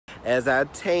As I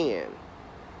tan,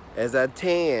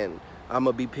 I'm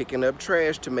gonna be picking up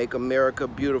trash to make America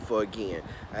beautiful again.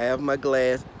 I have my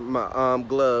gloves,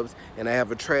 and I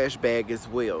have a trash bag as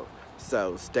well.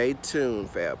 So stay tuned,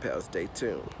 Fab Pals, stay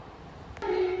tuned.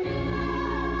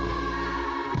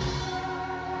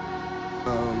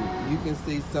 You can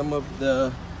see some of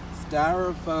the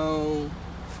styrofoam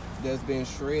that's been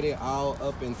shredded all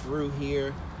up and through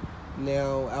here.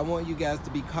 Now, I want you guys to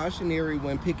be cautionary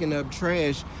when picking up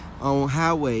trash on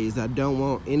highways. I don't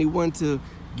want anyone to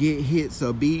get hit,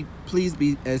 so please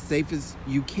be as safe as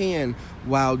you can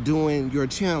while doing your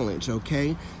challenge,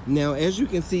 okay? Now, as you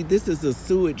can see, this is a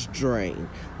sewage drain.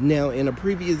 Now, in a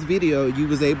previous video, you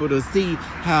was able to see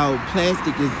how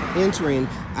plastic is entering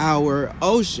our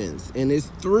oceans, and it's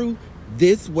through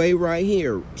this way right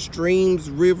here, streams,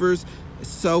 rivers,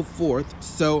 so forth,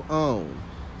 so on.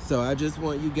 So I just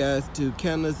want you guys to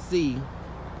kind of see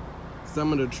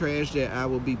some of the trash that I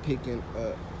will be picking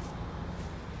up.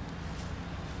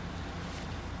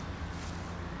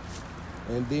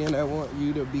 And then I want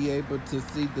you to be able to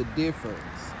see the difference.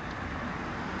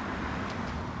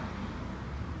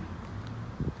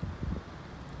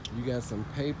 You got some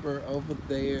paper over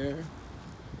there,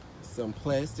 some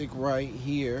plastic right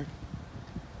here.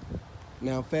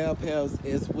 Now, Fab Pals,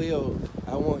 as well,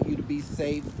 I want you to be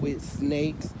safe with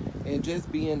snakes and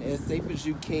just being as safe as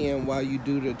you can while you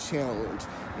do the challenge.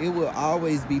 It will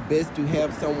always be best to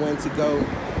have someone to go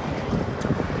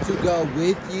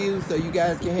with you, so you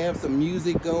guys can have some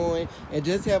music going and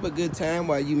just have a good time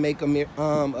while you make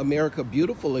America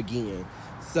beautiful again.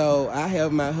 So I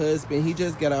have my husband, he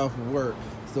just got off work,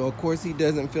 so of course he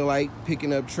doesn't feel like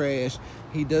picking up trash.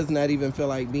 He does not even feel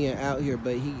like being out here,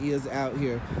 but he is out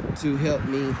here to help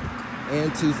me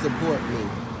and to support me.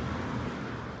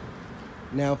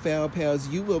 Now, Fab Pals,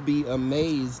 you will be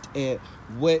amazed at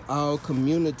what all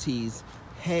communities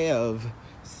have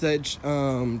such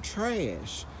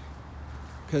trash.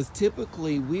 Because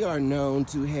typically we are known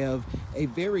to have a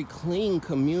very clean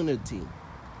community.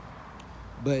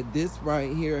 But this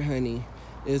right here, honey,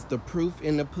 is the proof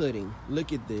in the pudding.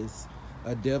 Look at this.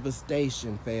 A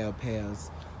devastation, Fab Pals.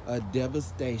 A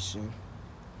devastation.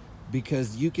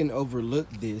 Because you can overlook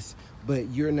this, but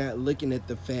you're not looking at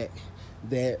the fact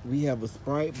that we have a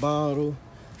Sprite bottle,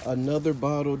 another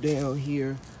bottle down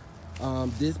here.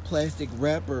 This plastic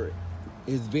wrapper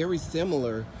is very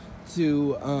similar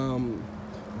to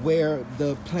where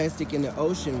the plastic in the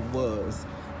ocean was.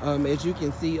 As you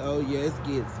can see, oh yeah, it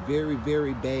gets very,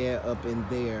 very bad up in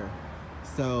there.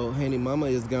 So, honey, mama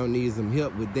is gonna need some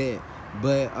help with that.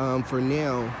 But for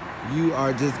now, you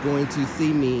are just going to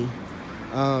see me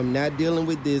not dealing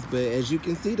with this. But as you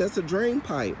can see, that's a drain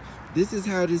pipe. This is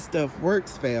how this stuff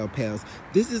works, Fab Pals.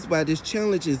 This is why this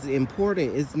challenge is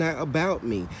important. It's not about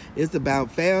me. It's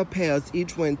about Fab Pals,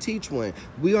 each one teach one.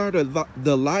 We are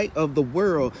the light of the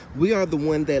world. We are the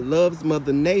one that loves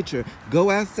Mother Nature. Go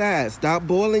outside. Stop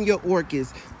boiling your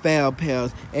orchids, Fab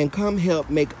Pals, and come help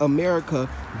make America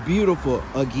beautiful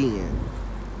again.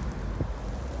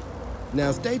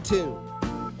 Now stay tuned.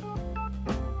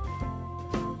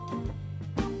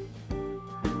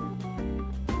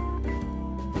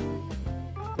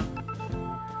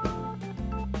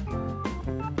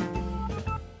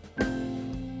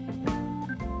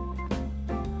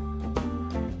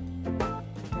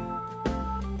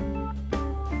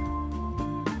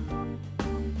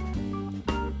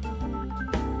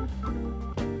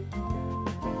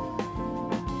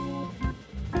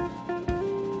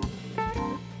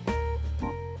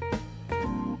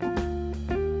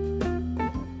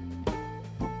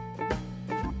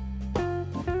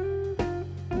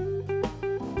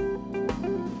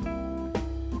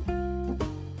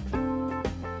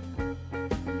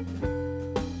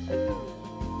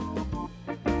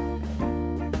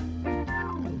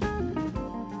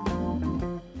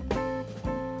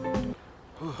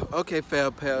 Okay,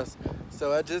 Fab Pals,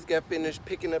 so I just got finished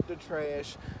picking up the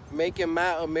trash, making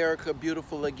my America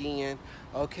beautiful again,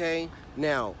 okay?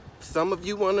 Now, some of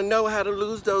you want to know how to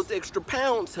lose those extra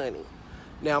pounds, honey.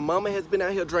 Now, mama has been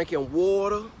out here drinking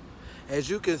water. As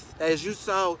you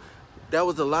saw, that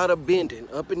was a lot of bending,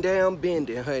 up and down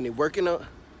bending, honey. Working on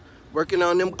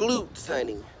them glutes,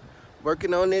 honey.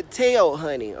 Working on that tail,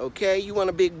 honey, okay? You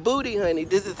want a big booty, honey.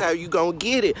 This is how you gonna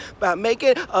get it. By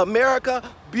making America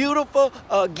beautiful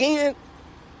again.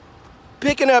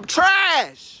 Picking up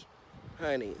trash,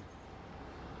 honey.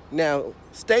 Now,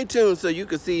 stay tuned so you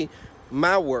can see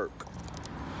my work.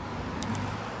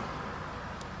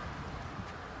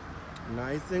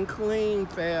 Nice and clean,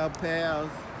 Fab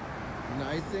Pals.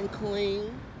 Nice and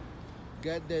clean.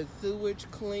 Got that sewage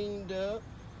cleaned up.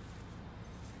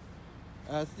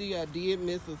 I see I did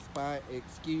miss a spot.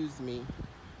 Excuse me.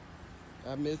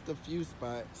 I missed a few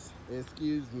spots.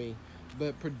 Excuse me.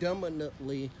 But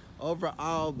predominantly,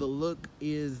 overall, the look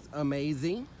is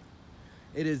amazing.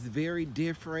 It is very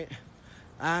different.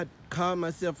 I caught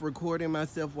myself recording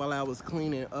myself while I was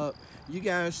cleaning up. You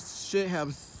guys should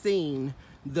have seen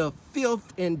the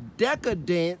filth and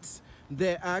decadence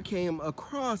that I came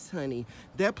across, honey.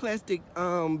 That plastic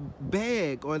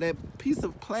bag, or that piece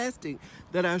of plastic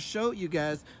that I showed you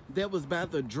guys that was by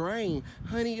the drain,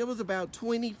 honey, it was about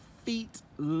 20 feet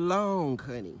long,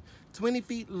 honey. 20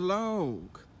 feet long.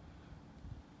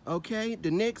 Okay,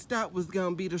 the next stop was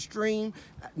gonna be the stream.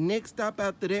 Next stop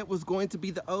after that was going to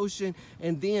be the ocean,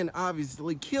 and then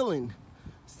obviously killing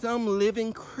some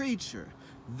living creature.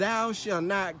 Thou shalt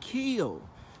not kill.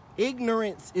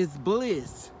 Ignorance is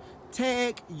bliss.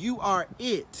 Tag, you are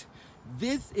it.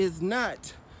 This is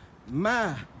not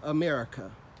my America.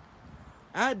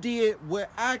 I did what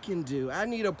I can do. I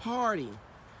need a party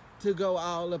to go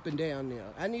all up and down there.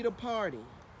 I need a party,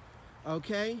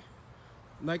 okay?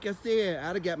 Like I said,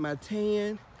 I got my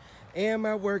tan and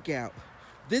my workout.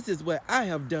 This is what I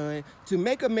have done to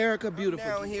make America beautiful.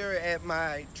 I'm down here at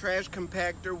my trash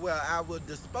compactor where I will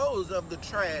dispose of the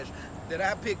trash that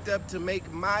I picked up to make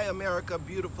my America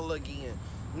beautiful again.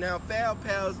 Now, Foul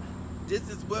Pals, this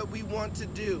is what we want to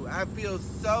do. I feel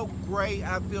so great.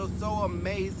 I feel so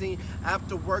amazing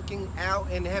after working out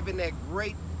and having that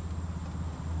great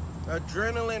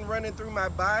adrenaline running through my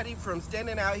body from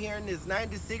standing out here in this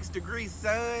 96-degree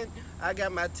sun. I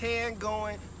got my tan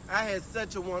going. I had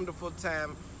such a wonderful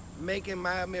time making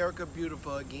my America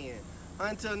beautiful again.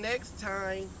 Until next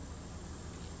time.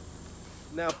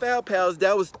 Now, Foul Pals,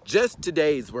 that was just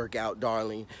today's workout,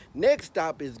 darling. Next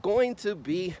stop is going to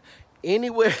be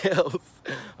anywhere else,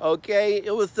 okay?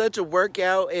 It was such a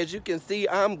workout. As you can see,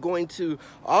 I'm going to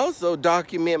also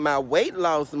document my weight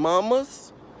loss,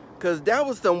 mamas, because that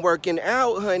was some working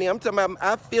out, honey. I'm talking about,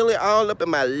 I feel it all up in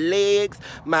my legs,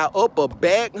 my upper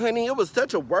back, honey. It was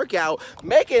such a workout,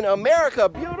 making America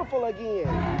beautiful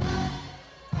again.